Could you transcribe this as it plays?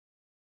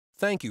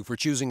Thank you for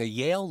choosing a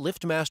Yale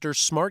LiftMaster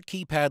Smart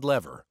Keypad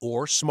Lever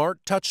or Smart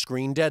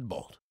Touchscreen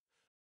Deadbolt.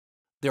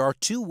 There are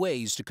two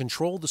ways to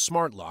control the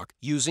smart lock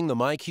using the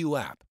myQ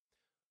app.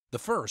 The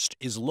first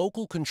is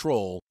local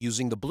control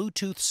using the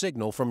Bluetooth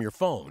signal from your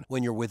phone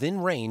when you're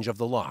within range of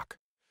the lock.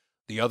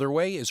 The other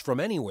way is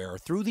from anywhere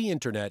through the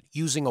internet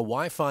using a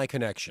Wi-Fi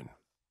connection.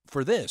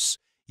 For this,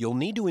 you'll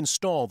need to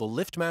install the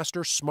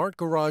LiftMaster Smart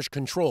Garage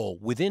control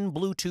within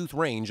Bluetooth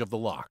range of the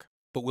lock,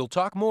 but we'll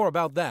talk more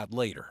about that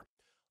later.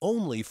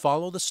 Only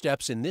follow the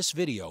steps in this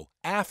video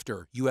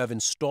after you have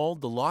installed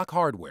the lock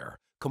hardware,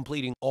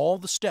 completing all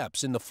the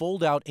steps in the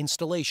fold-out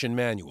installation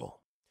manual.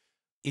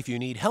 If you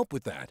need help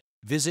with that,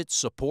 visit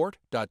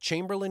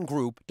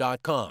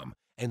support.chamberlaingroup.com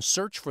and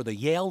search for the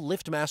Yale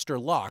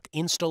LiftMaster Lock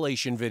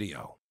installation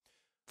video.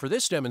 For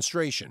this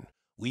demonstration,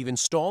 we've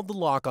installed the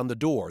lock on the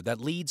door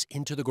that leads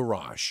into the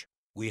garage.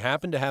 We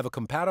happen to have a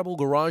compatible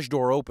garage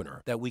door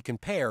opener that we can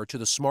pair to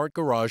the Smart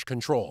Garage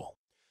control.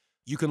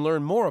 You can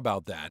learn more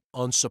about that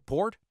on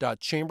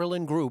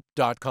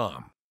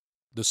support.chamberlaingroup.com.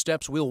 The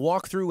steps we'll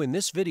walk through in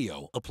this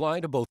video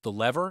apply to both the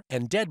lever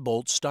and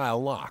deadbolt style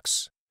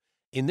locks.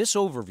 In this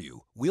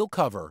overview, we'll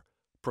cover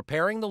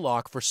preparing the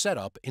lock for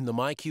setup in the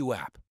myQ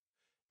app,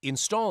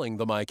 installing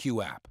the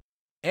myQ app,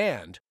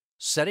 and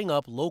setting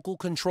up local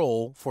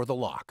control for the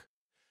lock.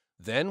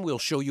 Then we'll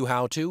show you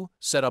how to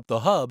set up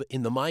the hub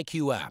in the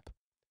myQ app,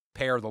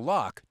 pair the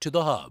lock to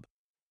the hub,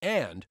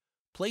 and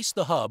place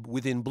the hub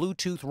within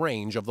Bluetooth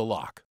range of the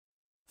lock.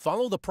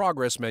 Follow the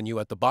progress menu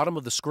at the bottom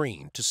of the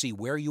screen to see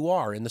where you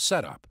are in the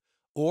setup,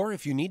 or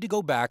if you need to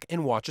go back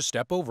and watch a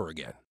step over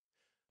again.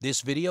 This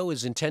video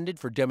is intended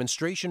for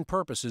demonstration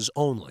purposes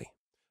only.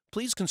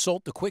 Please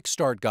consult the Quick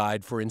Start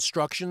Guide for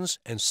instructions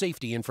and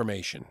safety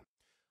information.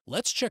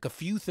 Let's check a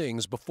few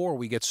things before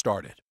we get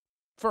started.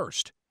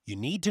 First, you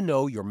need to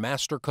know your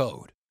master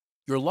code.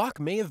 Your lock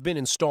may have been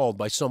installed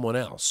by someone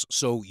else,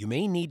 so you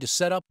may need to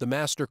set up the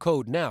master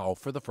code now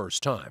for the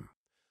first time.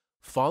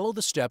 Follow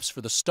the steps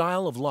for the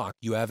style of lock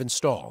you have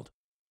installed.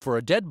 For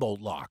a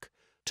deadbolt lock,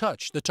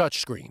 touch the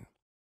touchscreen.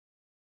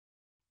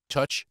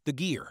 Touch the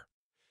gear.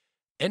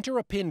 Enter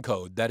a PIN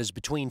code that is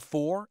between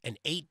 4 and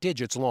 8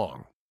 digits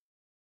long.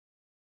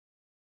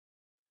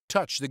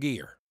 Touch the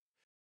gear.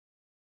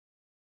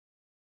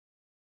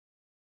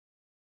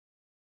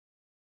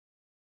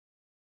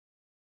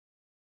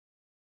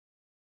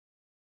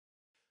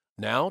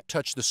 Now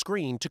touch the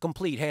screen to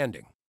complete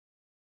handing.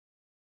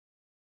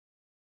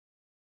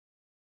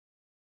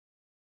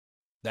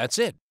 That's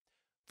it.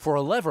 For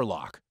a lever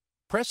lock,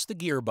 press the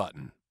gear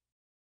button.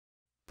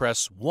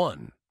 Press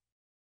 1.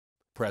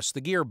 Press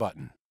the gear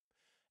button.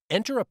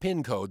 Enter a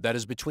PIN code that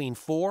is between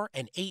 4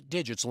 and 8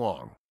 digits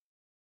long.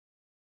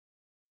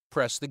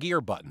 Press the gear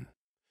button.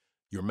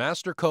 Your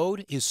master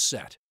code is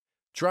set.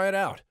 Try it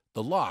out.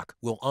 The lock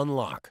will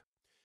unlock.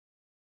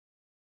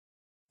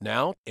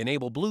 Now,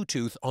 enable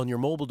Bluetooth on your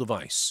mobile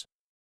device.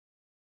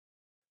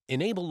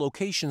 Enable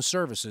location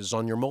services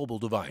on your mobile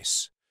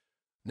device.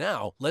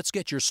 Now, let's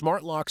get your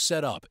smart lock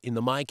set up in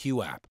the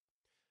myQ app.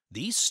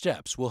 These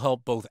steps will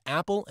help both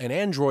Apple and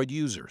Android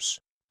users.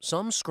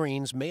 Some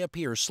screens may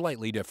appear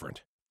slightly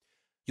different.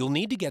 You'll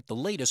need to get the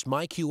latest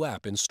myQ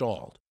app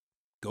installed.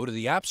 Go to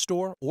the App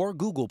Store or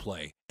Google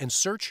Play and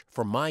search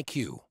for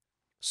myQ.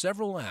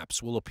 Several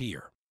apps will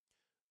appear.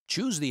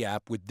 Choose the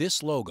app with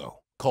this logo,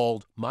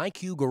 called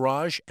myQ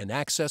Garage and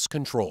Access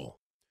Control.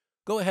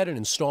 Go ahead and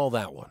install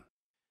that one.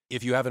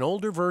 If you have an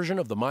older version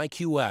of the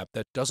myQ app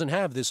that doesn't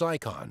have this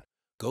icon,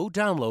 go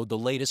download the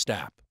latest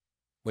app.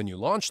 When you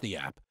launch the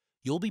app,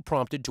 you'll be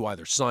prompted to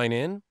either sign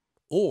in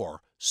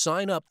or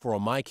sign up for a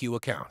myQ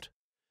account.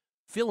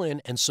 Fill in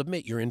and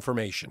submit your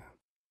information.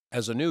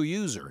 As a new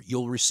user,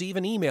 you'll receive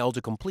an email to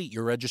complete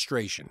your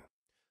registration.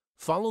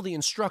 Follow the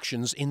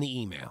instructions in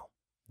the email.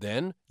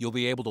 Then, you'll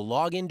be able to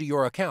log into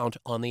your account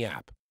on the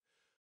app.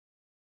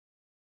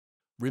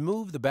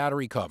 Remove the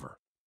battery cover.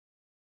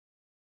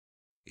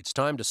 It's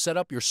time to set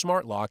up your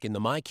smart lock in the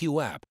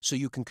myQ app so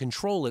you can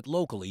control it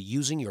locally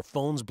using your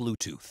phone's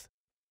Bluetooth.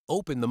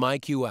 Open the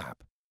myQ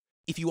app.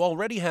 If you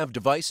already have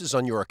devices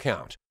on your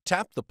account,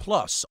 tap the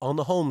plus on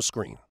the home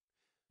screen.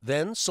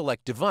 Then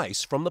select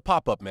Device from the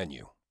pop-up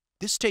menu.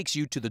 This takes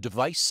you to the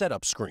device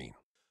setup screen.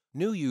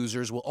 New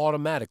users will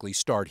automatically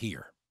start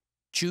here.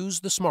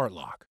 Choose the smart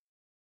lock.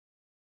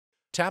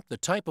 Tap the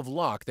type of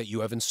lock that you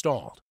have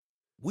installed.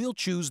 We'll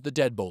choose the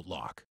deadbolt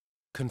lock.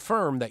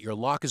 Confirm that your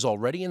lock is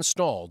already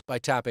installed by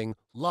tapping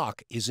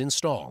Lock is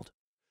installed.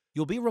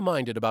 You'll be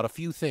reminded about a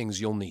few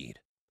things you'll need.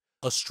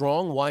 A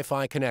strong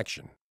Wi-Fi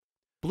connection.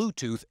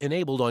 Bluetooth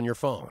enabled on your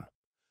phone.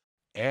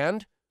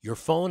 And your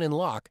phone and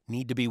lock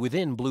need to be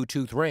within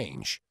Bluetooth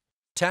range.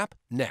 Tap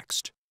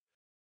Next.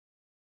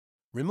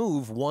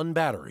 Remove one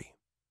battery.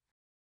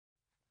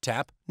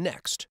 Tap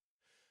Next.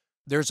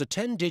 There's a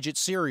 10-digit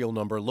serial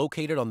number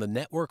located on the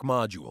network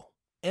module.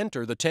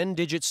 Enter the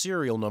 10-digit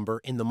serial number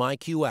in the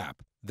myQ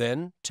app,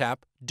 then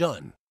tap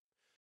Done.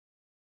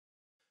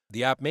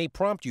 The app may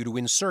prompt you to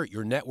insert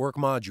your network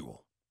module.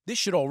 This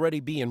should already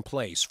be in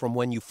place from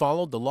when you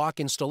followed the lock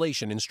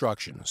installation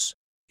instructions.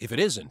 If it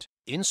isn't,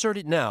 insert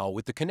it now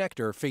with the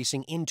connector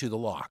facing into the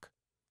lock.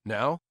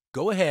 Now,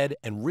 go ahead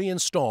and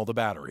reinstall the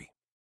battery.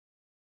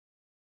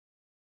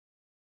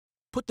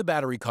 Put the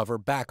battery cover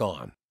back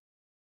on.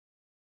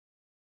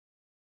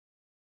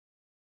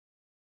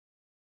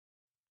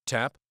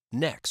 Tap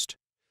Next.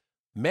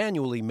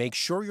 Manually make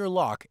sure your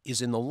lock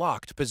is in the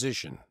locked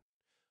position.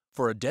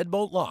 For a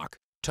deadbolt lock,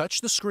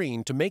 touch the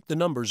screen to make the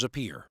numbers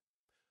appear.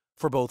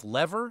 For both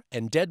lever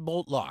and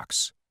deadbolt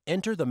locks,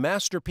 enter the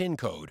master pin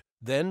code,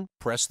 then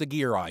press the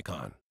gear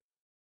icon.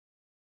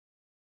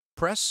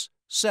 Press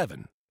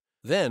 7,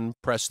 then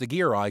press the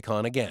gear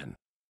icon again.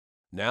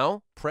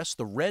 Now press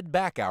the red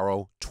back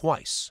arrow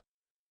twice.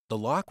 The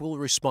lock will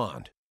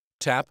respond.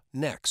 Tap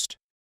Next.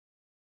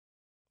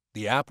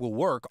 The app will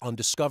work on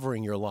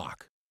discovering your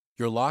lock.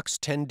 Your lock's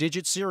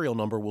 10-digit serial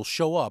number will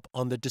show up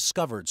on the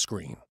Discovered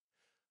screen.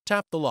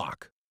 Tap the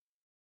lock.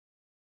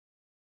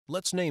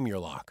 Let's name your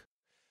lock.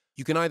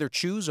 You can either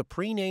choose a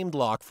pre-named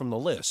lock from the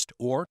list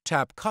or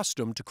tap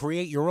Custom to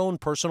create your own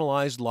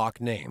personalized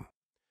lock name.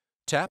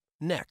 Tap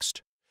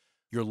Next.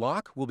 Your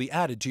lock will be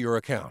added to your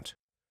account.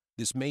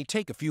 This may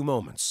take a few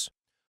moments.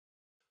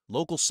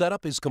 Local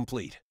setup is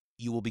complete.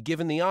 You will be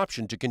given the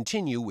option to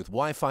continue with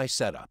Wi-Fi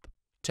setup.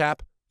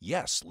 Tap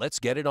Yes, let's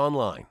get it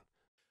online.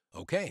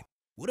 Okay,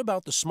 what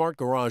about the Smart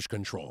Garage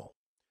Control?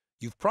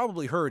 You've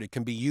probably heard it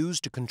can be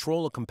used to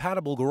control a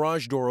compatible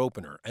garage door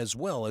opener as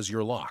well as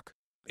your lock.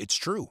 It's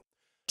true.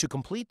 To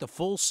complete the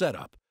full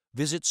setup,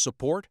 visit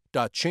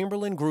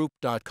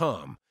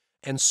support.chamberlaingroup.com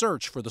and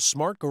search for the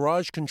Smart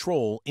Garage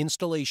Control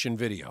installation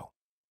video.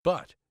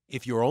 But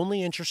if you're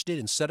only interested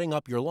in setting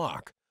up your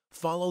lock,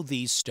 follow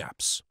these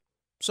steps.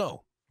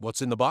 So,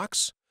 what's in the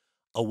box?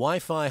 A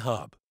Wi-Fi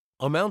hub,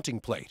 a mounting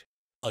plate,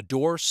 a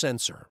door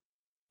sensor,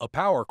 a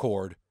power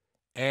cord,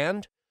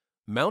 and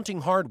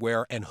mounting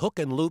hardware and hook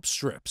and loop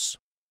strips.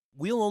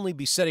 We'll only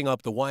be setting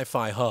up the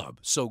Wi-Fi hub,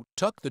 so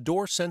tuck the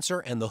door sensor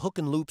and the hook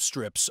and loop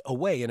strips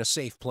away in a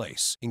safe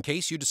place in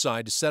case you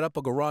decide to set up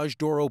a garage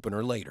door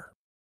opener later.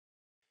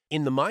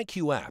 In the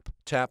myQ app,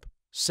 tap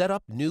Set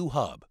up New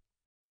Hub.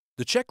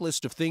 The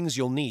checklist of things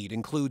you'll need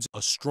includes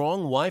a strong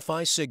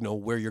Wi-Fi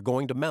signal where you're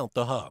going to mount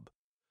the hub,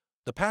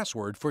 the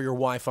password for your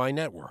Wi-Fi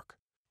network,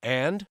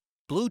 and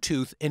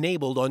Bluetooth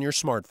enabled on your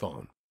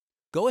smartphone.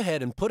 Go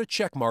ahead and put a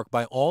check mark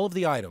by all of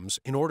the items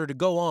in order to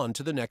go on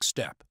to the next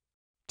step.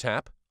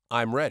 Tap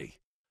I'm ready.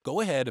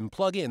 Go ahead and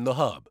plug in the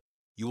hub.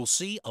 You will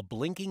see a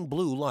blinking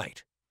blue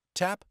light.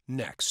 Tap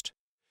Next.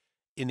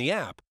 In the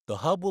app, the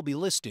hub will be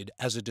listed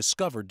as a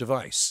discovered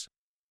device.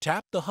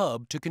 Tap the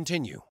hub to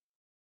continue.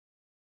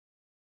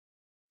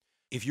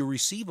 If you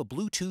receive a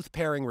Bluetooth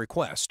pairing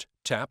request,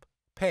 tap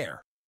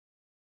Pair.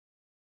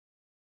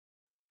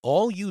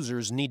 All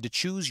users need to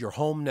choose your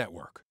home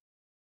network.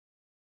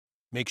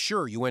 Make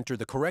sure you enter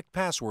the correct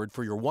password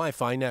for your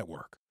Wi-Fi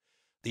network.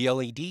 The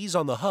LEDs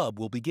on the hub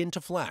will begin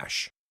to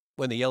flash.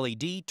 When the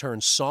LED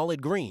turns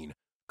solid green,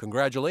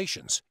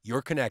 congratulations,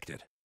 you're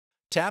connected.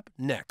 Tap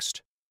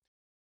Next.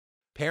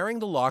 Pairing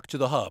the lock to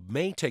the hub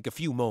may take a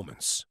few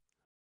moments.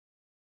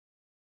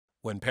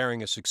 When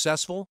pairing is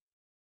successful,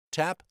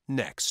 tap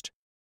Next.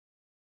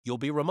 You'll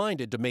be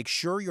reminded to make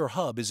sure your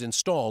hub is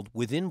installed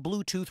within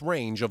Bluetooth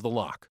range of the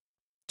lock.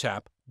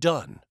 Tap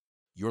Done.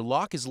 Your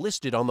lock is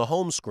listed on the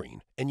home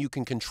screen, and you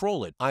can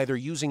control it either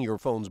using your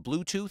phone's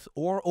Bluetooth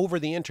or over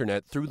the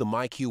internet through the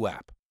myQ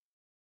app.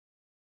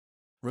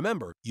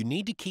 Remember, you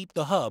need to keep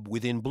the hub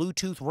within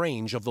Bluetooth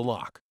range of the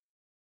lock.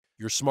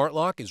 Your smart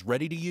lock is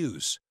ready to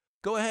use.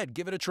 Go ahead,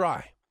 give it a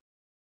try.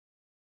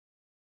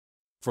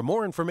 For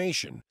more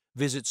information,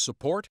 visit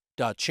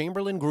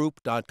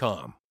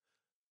support.chamberlaingroup.com.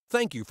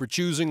 Thank you for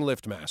choosing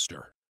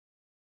LiftMaster.